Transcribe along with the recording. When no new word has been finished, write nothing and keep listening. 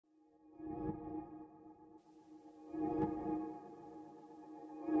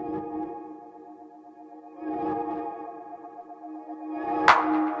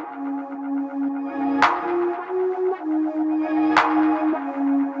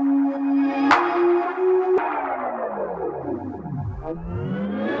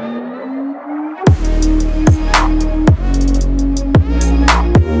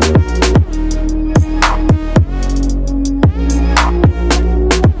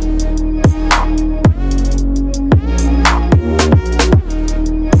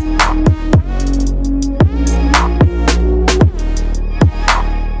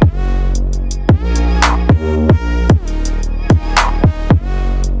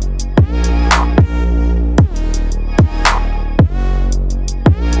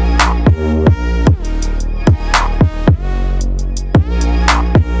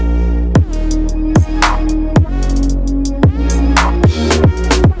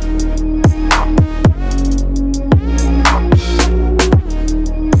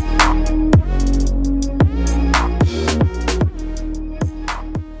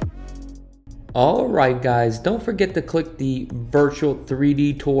Alright guys, don't forget to click the virtual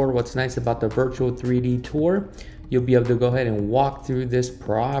 3D tour. What's nice about the virtual 3D tour, you'll be able to go ahead and walk through this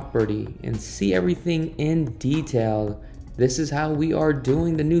property and see everything in detail. This is how we are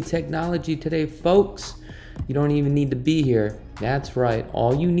doing the new technology today, folks. You don't even need to be here. That's right,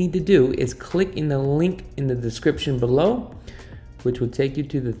 all you need to do is click in the link in the description below, which will take you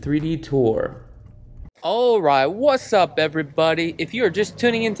to the 3D tour. Alright, what's up everybody? If you are just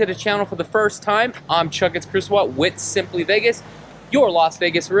tuning into the channel for the first time, I'm Chakits Krulsawat with Simply Vegas, your Las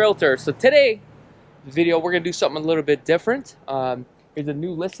Vegas realtor. So today, the video, we're going to do something a little bit different. There's a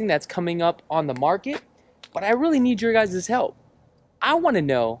new listing that's coming up on the market, but I really need your guys' help. I want to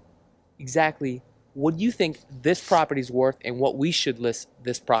know exactly what you think this property is worth and what we should list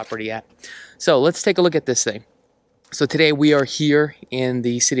this property at. So let's take a look at this thing. So today we are here in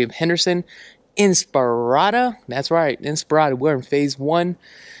the city of Henderson, Inspirada. That's right, Inspirada. We're in phase 1.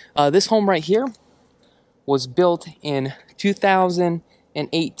 This home right here was built in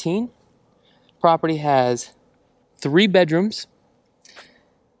 2018. Property has 3 bedrooms,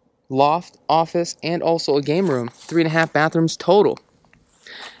 loft, office, and also a game room. 3.5 bathrooms total.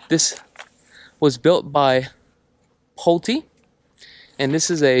 This was built by Pulte, and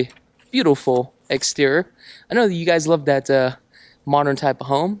this is a beautiful exterior. I know that you guys love that modern type of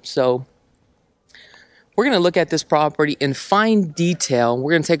home, so we're going to look at this property in fine detail.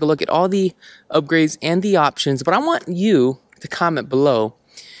 We're going to take a look at all the upgrades and the options, but I want you to comment below.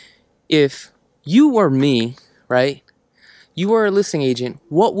 If you were me, right, you were a listing agent,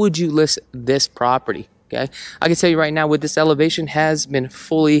 what would you list this property? Okay, I can tell you right now, with this elevation has been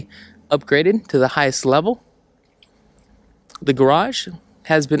fully upgraded to the highest level. The garage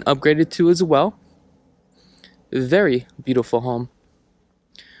has been upgraded too as well. Very beautiful home.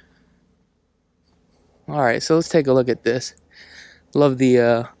 All right, so let's take a look at this. Love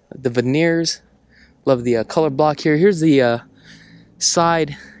the veneers. Love the color block here. Here's the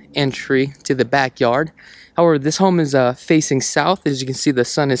side entry to the backyard. However, this home is facing south. As you can see, the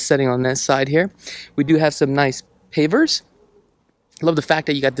sun is setting on that side here. We do have some nice pavers. Love the fact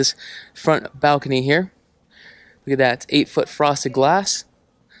that you got this front balcony here. Look at that, 8-foot frosted glass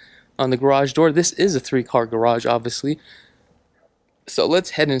on the garage door. This is a 3-car garage, obviously. So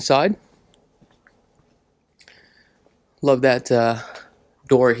let's head inside. Love that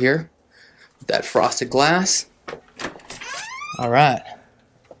door here, that frosted glass. All right.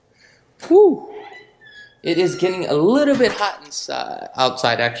 Whew. It is getting a little bit hot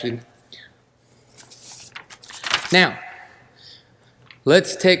outside, actually. Now,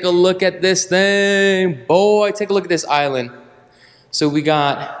 let's take a look at this thing. Boy, take a look at this island. So we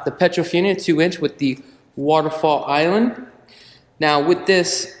got the Pkwy 2-inch with the waterfall island. Now, with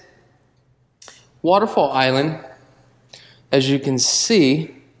this waterfall island, as you can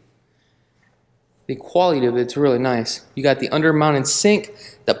see, the quality of it's really nice. You got the under-mounted sink,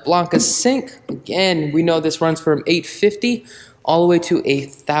 the Blanca sink. Again, we know this runs from $850 all the way to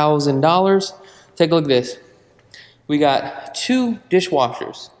 $1,000. Take a look at this. We got 2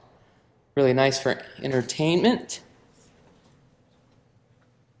 dishwashers. Really nice for entertainment.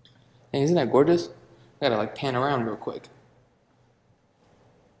 Hey, isn't that gorgeous? I gotta like pan around real quick.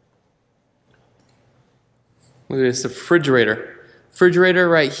 Look at this refrigerator. Refrigerator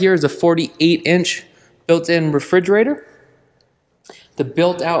right here is a 48-inch built-in refrigerator. The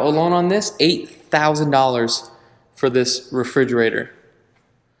built-out alone on this, $8,000 for this refrigerator.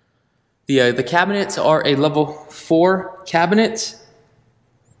 The cabinets are a level 4 cabinets.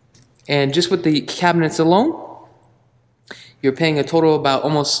 And just with the cabinets alone, you're paying a total of about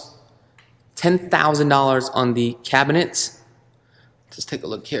almost $10,000 on the cabinets. Just take a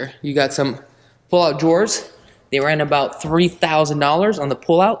look here. You got some pull-out drawers. They ran about $3,000 on the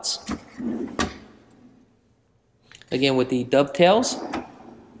pullouts. Again, with the dovetails.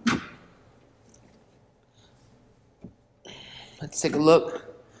 Let's take a look.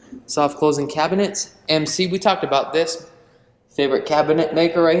 Soft closing cabinets. MC, we talked about this. Favorite cabinet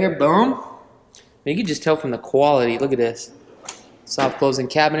maker right here. Boom. You can just tell from the quality. Look at this. Soft closing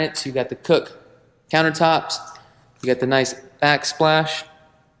cabinets. You got the cook countertops. You got the nice backsplash.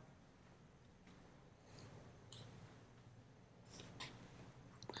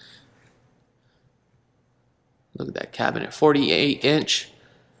 Look at that cabinet, 48-inch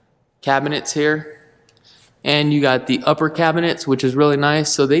cabinets here. And you got the upper cabinets, which is really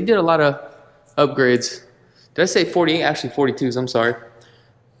nice. So they did a lot of upgrades. Did I say 48? Actually 42s, I'm sorry.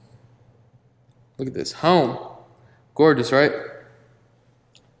 Look at this home. Gorgeous, right?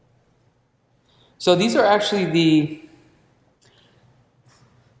 So these are actually the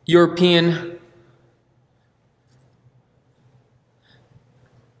European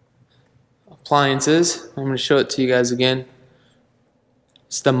appliances. I'm going to show it to you guys again.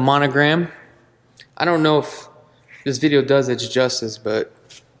 It's the monogram. I don't know if this video does its justice, but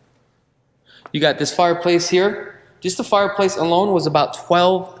you got this fireplace here. Just the fireplace alone was about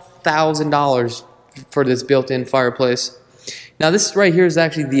 $12,000 for this built-in fireplace. Now this right here is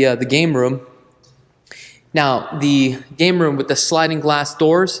actually the game room. Now the game room with the sliding glass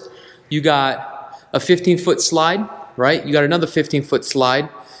doors, you got a 15-foot slide, right? You got another 15-foot slide.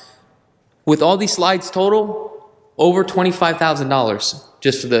 With all these slides total, over $25,000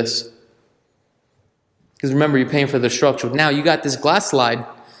 just for this. Because remember, you're paying for the structure. Now you got this glass slide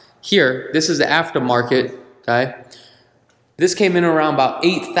here. This is the aftermarket, okay? This came in around about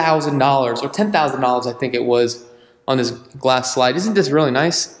 $8,000 or $10,000, I think it was, on this glass slide. Isn't this really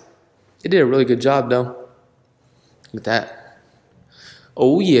nice? They did a really good job, though. Look at that.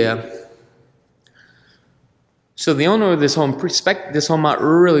 Oh, yeah. So the owner of this home spec'd this home out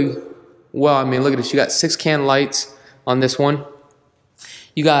really well. I mean, look at this. You got 6 can lights on this one.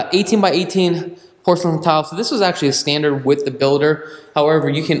 You got 18 by 18 porcelain tile. So this was actually a standard with the builder. However,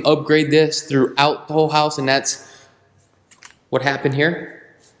 you can upgrade this throughout the whole house, and that's what happened here.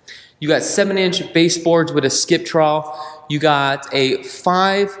 You got 7-inch baseboards with a skip trowel. You got a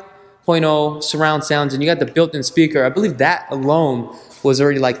 5.0 surround sounds, and you got the built-in speaker. I believe that alone was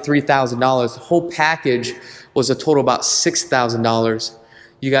already like $3,000. The whole package was a total about $6,000.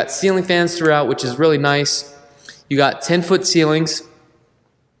 You got ceiling fans throughout, which is really nice. You got 10-foot ceilings.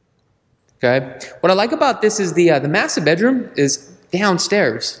 Okay. What I like about this is the master bedroom is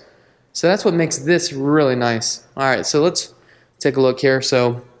downstairs. So that's what makes this really nice. All right, so let's take a look here.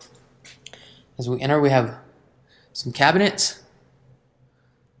 So as we enter, we have some cabinets.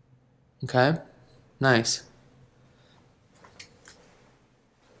 Okay, nice.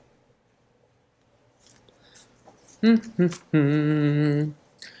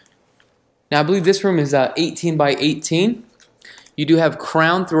 Now I believe this room is 18 by 18. You do have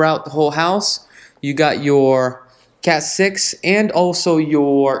crown throughout the whole house. You got your Cat 6 and also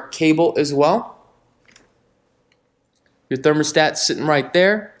your cable as well. Your thermostat sitting right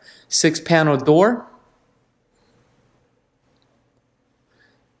there. 6-panel door.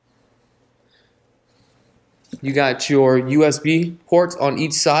 You got your USB ports on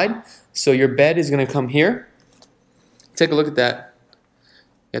each side. So your bed is going to come here. Take a look at that.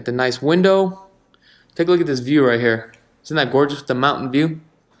 You got the nice window. Take a look at this view right here. Isn't that gorgeous with the mountain view?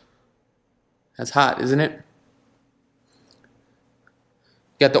 That's hot, isn't it?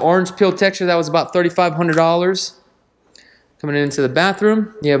 You got the orange peel texture. That was about $3,500. Coming into the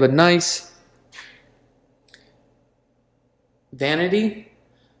bathroom, you have a nice vanity.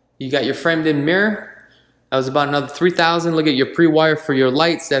 You got your framed-in mirror. That was about another $3,000. Look at your pre-wire for your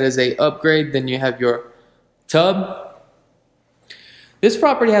lights. That is a upgrade. Then you have your tub. This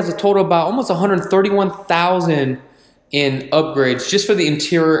property has a total of about almost $131,000 in upgrades just for the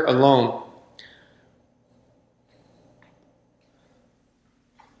interior alone.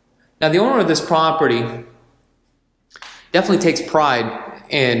 Now the owner of this property definitely takes pride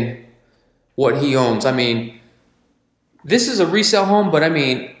in what he owns. I mean, this is a resale home, but I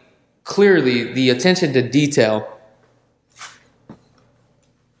mean, clearly the attention to detail.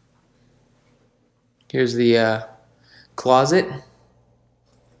 Here's the closet.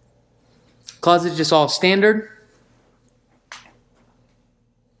 Closet just all standard.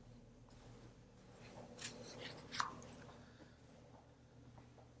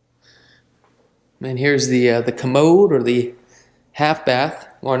 And here's the commode or the half bath,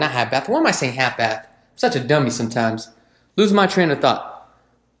 or not half bath. Why am I saying half bath? I'm such a dummy sometimes. Lose my train of thought.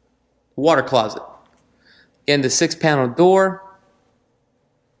 Water closet. And the 6-panel door.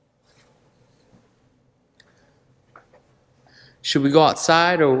 Should we go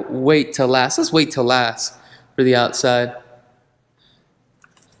outside or wait till last? Let's wait till last for the outside.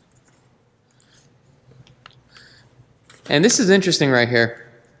 And this is interesting right here.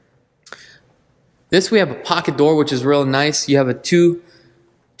 This we have a pocket door, which is real nice. You have a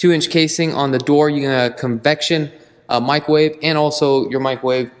 2-inch casing on the door. You got a convection microwave, and also your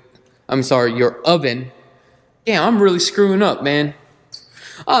microwave. I'm sorry, your oven. Damn, I'm really screwing up, man.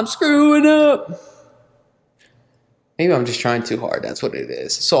 I'm screwing up. Maybe I'm just trying too hard. That's what it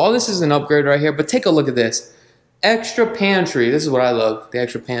is. So all this is an upgrade right here. But take a look at this. Extra pantry. This is what I love. The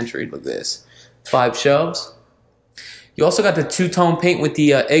extra pantry. Look at this. 5 shelves. You also got the 2-tone paint with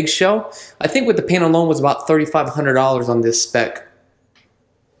the eggshell. I think with the paint alone was about $3,500 on this spec.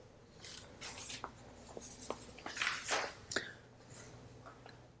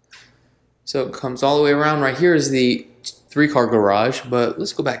 So it comes all the way around. Right here is the 3-car garage, but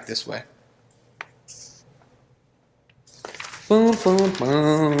let's go back this way. Boom, boom,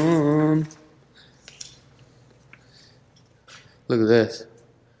 boom. Look at this.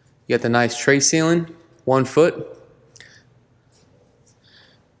 You got the nice tray ceiling, 1 foot.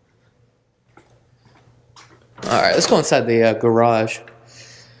 All right, let's go inside the garage.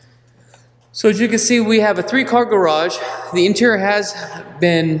 So as you can see, we have a 3-car garage. The interior has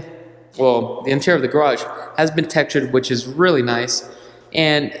been, well, the interior of the garage has been textured, which is really nice.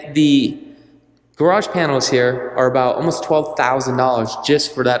 And the garage panels here are about almost $12,000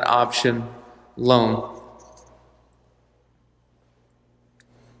 just for that option alone.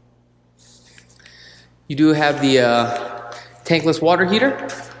 You do have the tankless water heater.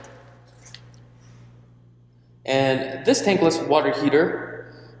 And this tankless water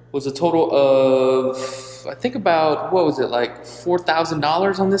heater was a total of, I think about, what was it, like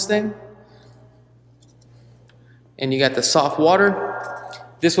 $4,000 on this thing? And you got the soft water.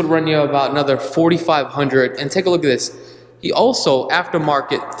 This would run you about another $4,500. And take a look at this. He also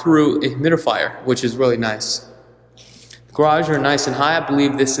aftermarket threw a humidifier, which is really nice. The garage are nice and high. I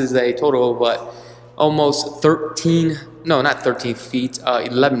believe this is a total of what? Almost 13, no, not 13 feet,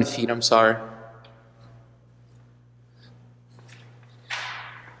 11 feet, I'm sorry.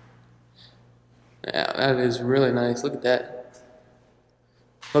 Yeah, that is really nice. Look at that.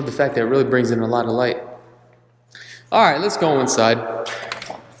 Love the fact that it really brings in a lot of light. All right, let's go inside.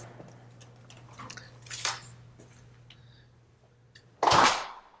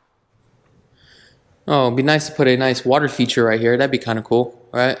 Oh, it'd be nice to put a nice water feature right here. That'd be kind of cool,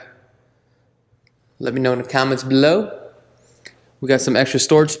 right? Let me know in the comments below. We got some extra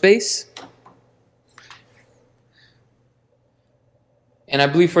storage space. And I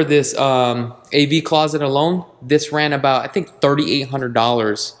believe for this AV closet alone, this ran about, I think,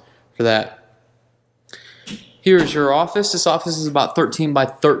 $3,800 for that. Here's your office. This office is about 13 by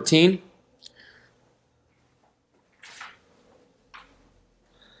 13.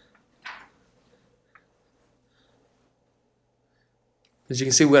 As you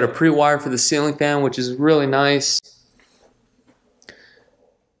can see, we got a pre-wire for the ceiling fan, which is really nice.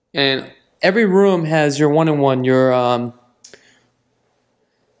 And every room has your one-in-one, your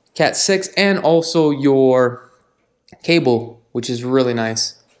Cat 6, and also your cable, which is really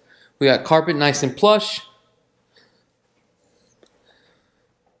nice. We got carpet nice and plush.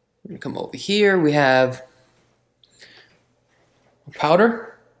 We're gonna come over here. We have powder.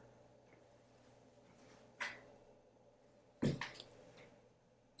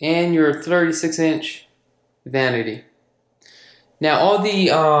 And your 36-inch vanity. Now all the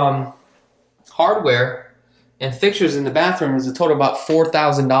hardware and fixtures in the bathroom is a total of about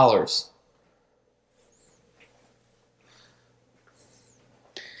 $4,000.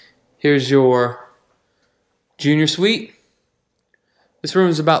 Here's your junior suite. This room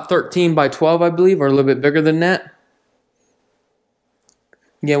is about 13 by 12, I believe, or a little bit bigger than that.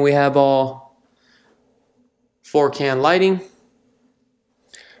 Again, we have all 4-can lighting.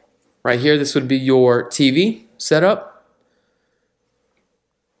 Right here, this would be your TV setup.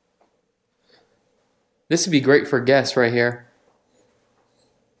 This would be great for guests right here.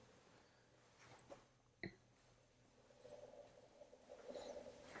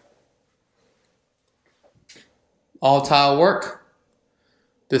 All tile work.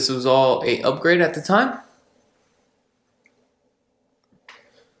 This was all an upgrade at the time.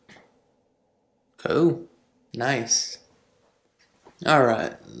 Cool. Nice. All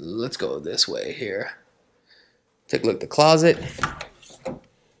right, let's go this way here. Take a look at the closet.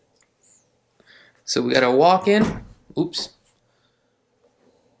 So we got a walk-in. Oops.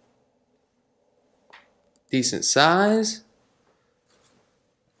 Decent size.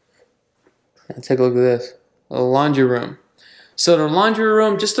 And take a look at this. A laundry room. So the laundry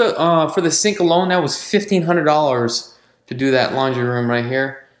room, just for the sink alone, that was $1,500 to do that laundry room right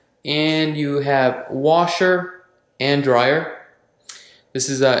here. And you have washer and dryer. This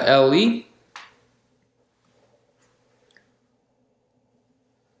is a LE.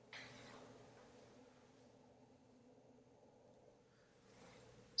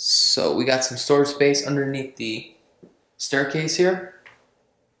 So we got some storage space underneath the staircase here.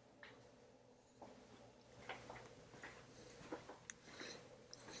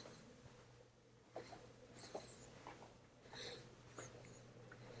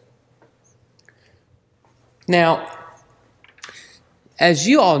 Now, as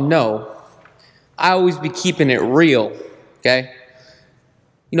you all know, I always be keeping it real, okay?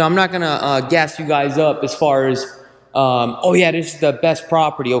 You know, I'm not gonna gas you guys up as far as, oh yeah, this is the best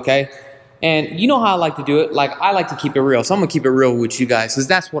property, okay? And you know how I like to do it. Like, I like to keep it real, so I'm gonna keep it real with you guys, because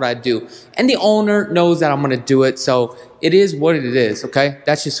that's what I do. And the owner knows that I'm gonna do it, so it is what it is, okay?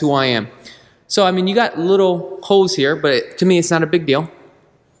 That's just who I am. So, I mean, you got little holes here, but to me, it's not a big deal,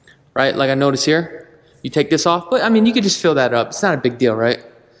 right? Like I notice here. you take this off. But I mean, you could just fill that up. It's not a big deal, right?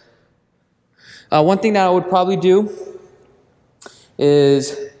 One thing that I would probably do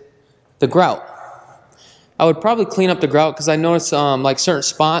is the grout. I would probably clean up the grout because I noticed like certain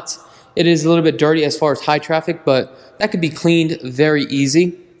spots, it is a little bit dirty as far as high traffic, but that could be cleaned very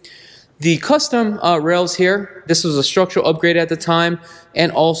easy. The custom rails here, this was a structural upgrade at the time,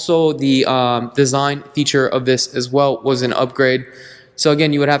 and also the design feature of this as well was an upgrade. So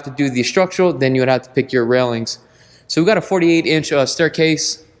again, you would have to do the structural, then you would have to pick your railings. So we got a 48-inch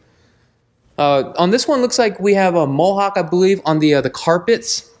staircase. On this one, looks like we have a mohawk, I believe, on the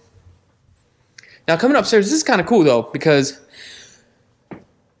carpets. Now coming upstairs, this is kind of cool though, because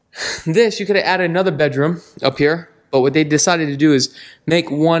this, you could have added another bedroom up here. But what they decided to do is make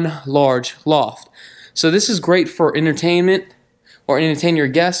one large loft. So this is great for entertainment or entertain your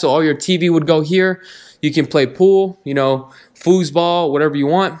guests. So all your TV would go here. You can play pool, you know, foosball, whatever you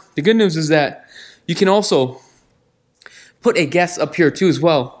want. The good news is that you can also put a guest up here too as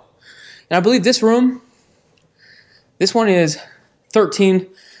well. And I believe this room, this one is 13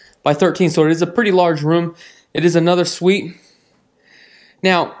 by 13. So it is a pretty large room. It is another suite.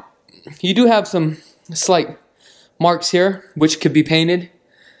 Now, you do have some slight marks here, which could be painted.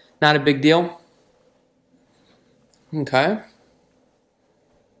 Not a big deal. Okay.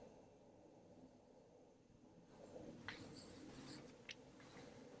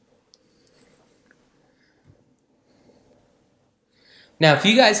 Now, if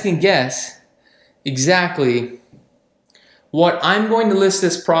you guys can guess exactly what I'm going to list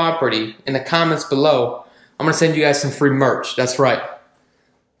this property in the comments below, I'm going to send you guys some free merch. That's right.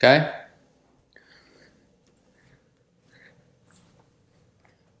 Okay?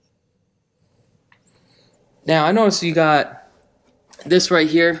 Now, I noticed you got this right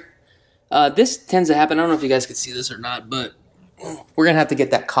here. This tends to happen. I don't know if you guys can see this or not, but we're going to have to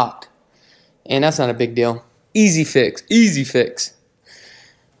get that caulked. And that's not a big deal. Easy fix. Easy fix.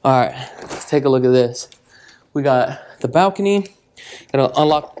 All right. Let's take a look at this. We got the balcony. Got an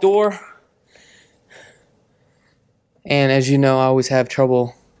unlocked door. And as you know, I always have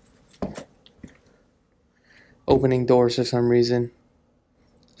trouble opening doors for some reason.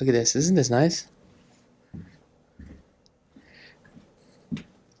 Look at this. Isn't this nice?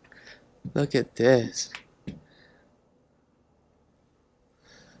 Look at this.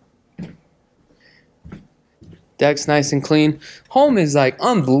 Deck's nice and clean. Home is like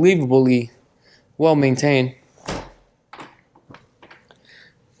unbelievably well maintained.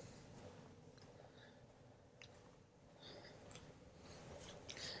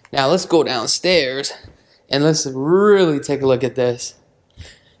 Now let's go downstairs and let's really take a look at this.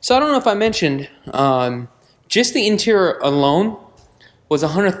 So I don't know if I mentioned, just the interior alone was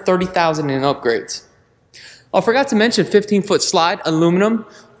 $130,000 in upgrades. Oh, I forgot to mention 15-foot slide, aluminum,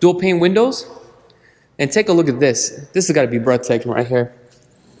 dual pane windows. And take a look at this. This has got to be breathtaking right here.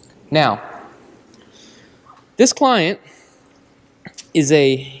 Now, this client is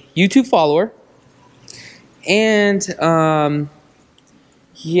a YouTube follower, and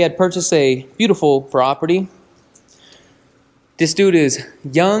he had purchased a beautiful property. This dude is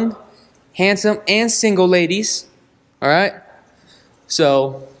young, handsome, and single, ladies. All right?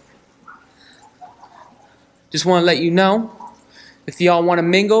 So, just want to let you know, if y'all want to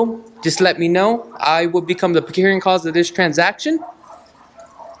mingle, just let me know. I will become the procuring cause of this transaction.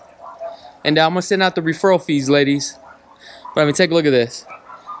 And I'm going to send out the referral fees, ladies. But I mean, take a look at this.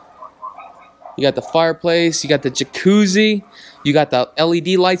 You got the fireplace, you got the jacuzzi, you got the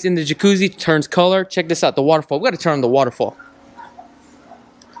LED lights in the jacuzzi, turns color. Check this out, the waterfall. We got to turn on the waterfall.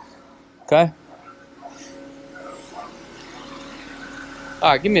 Okay?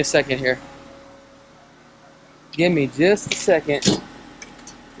 Alright, give me a second here. Give me just a second.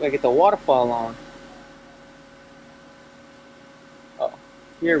 Gotta get the waterfall on. Oh,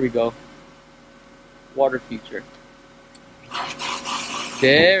 here we go. Water feature.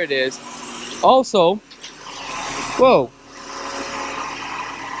 There it is. Also, whoa.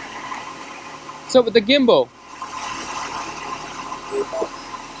 What's up with the gimbal?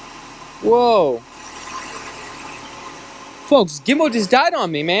 Whoa. Folks, gimbal just died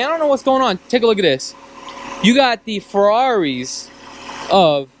on me, man. I don't know what's going on. Take a look at this. You got the Ferraris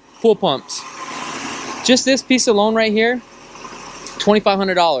of pool pumps. Just this piece alone right here,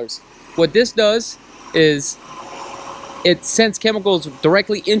 $2,500. What this does is it sends chemicals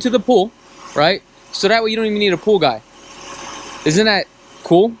directly into the pool, right? So that way you don't even need a pool guy. Isn't that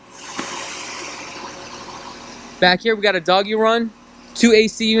cool? Back here we got a doggy run, 2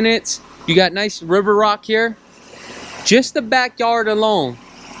 AC units. You got nice river rock here. Just the backyard alone,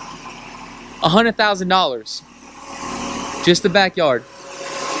 $100,000. Just the backyard.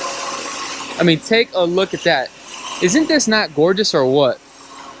 I mean, take a look at that. Isn't this not gorgeous or what?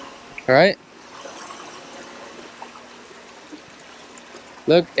 All right.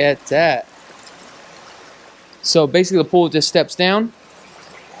 Look at that. So basically the pool just steps down.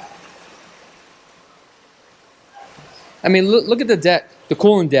 I mean, look at the deck, the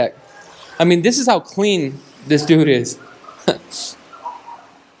cooling deck. I mean, this is how clean this dude is.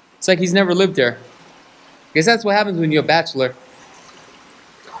 It's like he's never lived there. I guess that's what happens when you're a bachelor.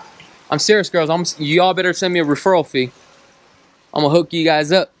 I'm serious, girls. Y'all better send me a referral fee. I'm gonna hook you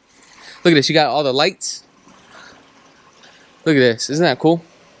guys up. Look at this. You got all the lights. Look at this. Isn't that cool?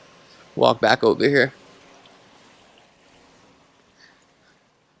 Walk back over here.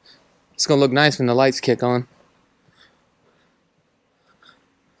 It's gonna look nice when the lights kick on.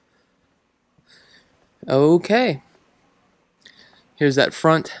 Okay. Here's that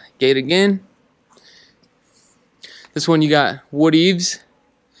front gate again. This one you got wood eaves.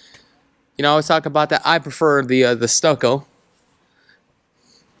 You know, I always talk about that. I prefer the stucco.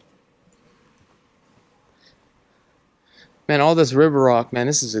 Man, all this river rock, man,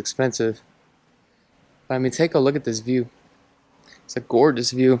 this is expensive. But I mean, take a look at this view. It's a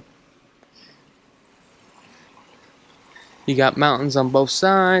gorgeous view. You got mountains on both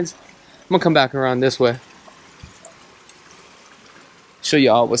sides. I'm gonna come back around this way. Show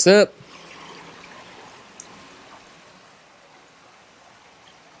y'all what's up.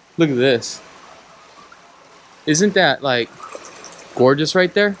 Look at this. Isn't that like gorgeous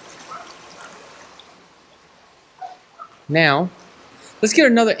right there? Now, let's get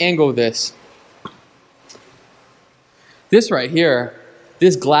another angle of this. This right here,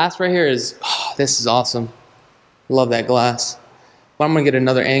 this glass right here is, oh, this is awesome. Love that glass. But I'm gonna get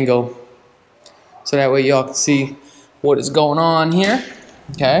another angle so that way y'all can see what is going on here.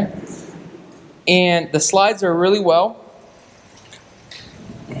 Okay. And the slides are really well.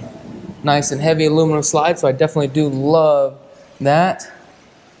 Nice and heavy aluminum slides, so I definitely do love that.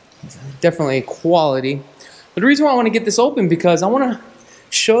 Definitely quality. But the reason why I want to get this open because I want to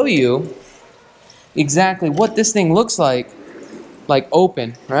show you exactly what this thing looks like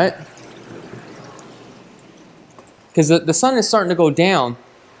open, right? Because the sun is starting to go down.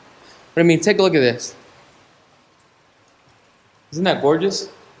 But I mean, take a look at this. Isn't that gorgeous?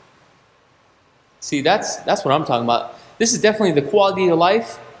 See, that's what I'm talking about. This is definitely the quality of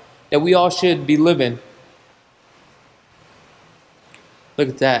life that we all should be living. Look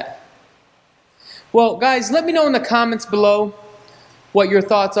at that. Well, guys, let me know in the comments below what your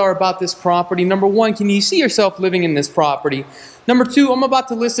thoughts are about this property. Number one, can you see yourself living in this property? Number two, I'm about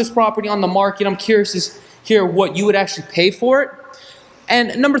to list this property on the market. I'm curious to hear what you would actually pay for it.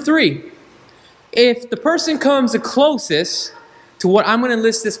 And number three, if the person comes the closest to what I'm going to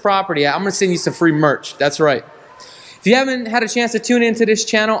list this property at, I'm going to send you some free merch. That's right. If you haven't had a chance to tune into this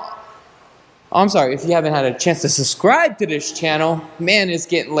channel, I'm sorry, if you haven't had a chance to subscribe to this channel, man, it's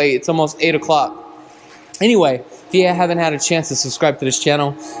getting late. It's almost 8 o'clock. Anyway, if you haven't had a chance to subscribe to this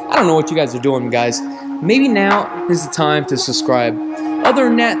channel, I don't know what you guys are doing, guys. Maybe now is the time to subscribe. Other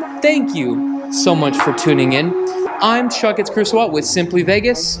than that, thank you so much for tuning in. I'm Chakits Krulsawat with Simply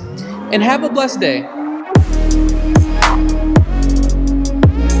Vegas, and have a blessed day.